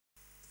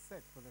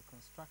set for the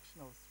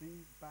construction of 3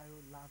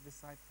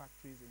 Bio-Larvicide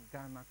factories in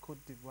Ghana, Cote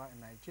d'Ivoire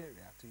and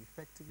Nigeria to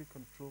effectively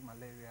control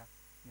malaria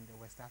in the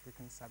West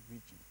African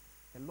sub-region.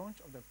 The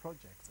launch of the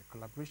project, a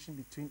collaboration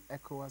between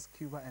ECOWAS,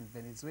 Cuba and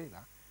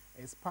Venezuela,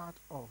 is part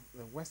of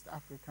the West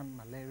African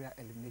Malaria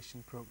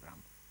Elimination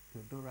Program.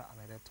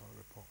 Bio-Larvicide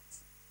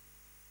reports.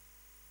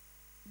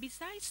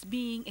 Besides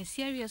being a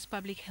serious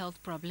public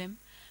health problem,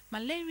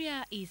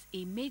 malaria is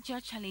a major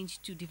challenge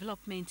to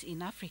development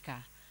in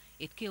Africa.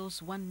 It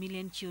kills 1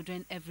 million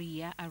children every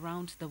year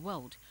around the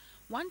world.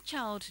 One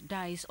child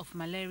dies of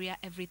malaria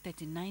every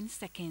 39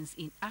 seconds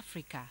in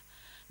Africa.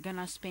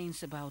 Ghana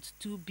spends about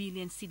 2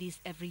 billion cedis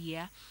every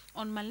year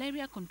on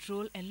malaria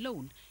control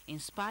alone, in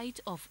spite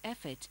of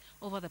effort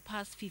over the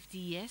past 50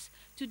 years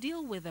to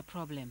deal with the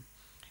problem.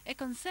 A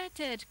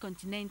concerted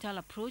continental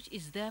approach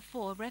is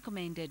therefore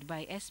recommended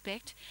by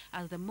experts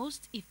as the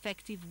most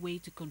effective way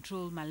to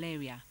control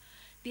malaria.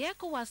 The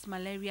ECOWAS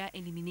Malaria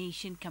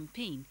Elimination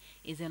Campaign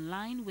is in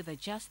line with the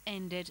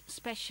just-ended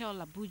Special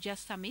Abuja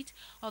Summit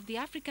of the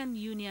African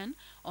Union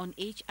on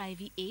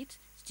HIV/AIDS,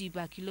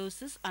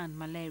 tuberculosis and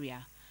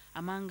malaria.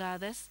 Among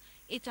others,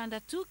 it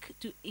undertook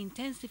to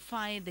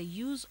intensify the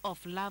use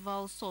of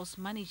larval source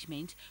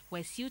management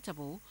where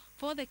suitable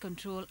for the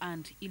control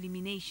and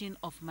elimination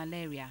of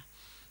malaria.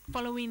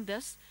 Following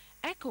this,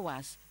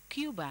 ECOWAS,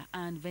 Cuba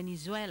and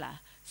Venezuela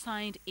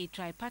signed a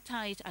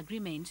tripartite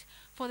agreement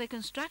for the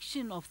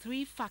construction of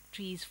 3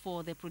 factories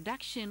for the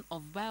production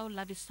of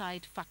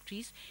Bio-Larvicide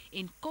factories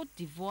in Cote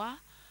d'Ivoire,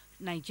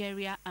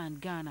 Nigeria and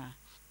Ghana.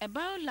 A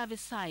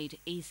bio-larvicide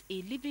is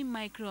a living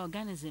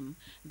microorganism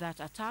that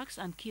attacks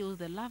and kills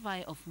the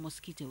larvae of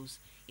mosquitoes.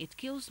 It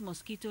kills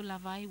mosquito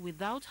larvae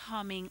without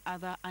harming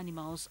other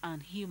animals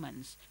and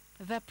humans.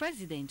 The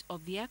president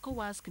of the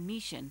ECOWAS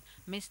Commission,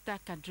 Mr.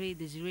 Kadre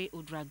Desire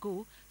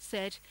Ouedraogo,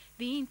 said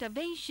the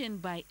intervention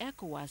by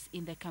ECOWAS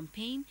in the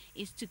campaign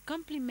is to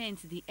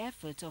complement the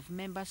effort of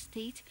member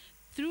states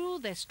through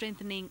the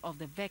strengthening of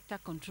the vector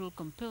control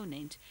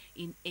component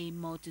in a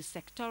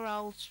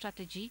multi-sectoral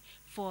strategy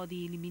for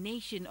the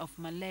elimination of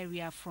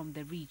malaria from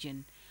the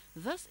region.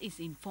 This is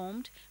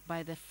informed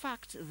by the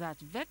fact that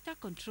vector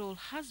control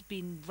has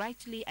been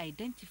rightly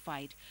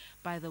identified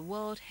by the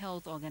World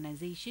Health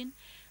Organization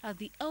as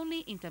the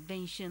only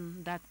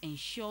intervention that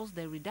ensures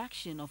the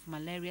reduction of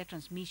malaria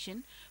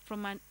transmission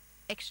from an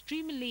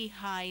extremely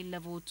high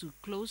level to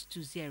close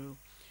to zero.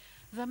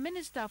 The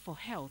Minister for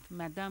Health,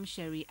 Madame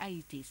Sherry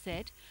Aite,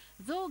 said,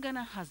 though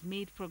Ghana has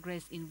made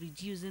progress in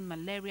reducing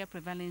malaria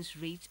prevalence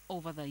rates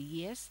over the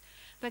years,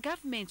 the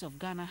government of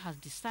Ghana has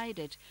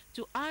decided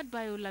to add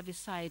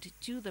Bio-Larvicide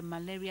to the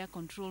malaria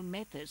control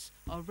methods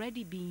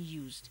already being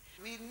used.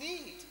 We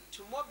need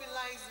to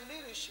mobilize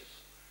leadership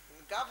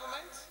in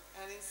government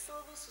and in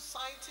civil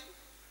society,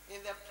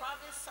 in the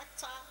private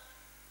sector,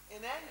 in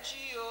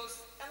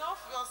NGOs, and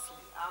obviously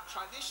our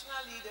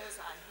traditional leaders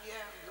are here.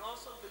 We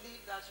also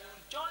believe that you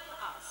will join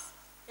us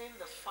in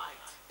the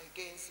fight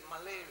against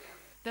malaria.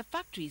 The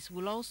factories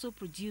will also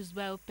produce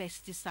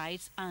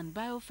biopesticides and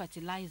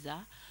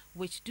biofertilizer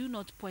which do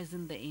not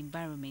poison the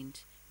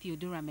environment.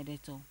 Theodora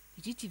Medeto,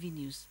 GTV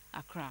News,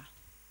 Accra.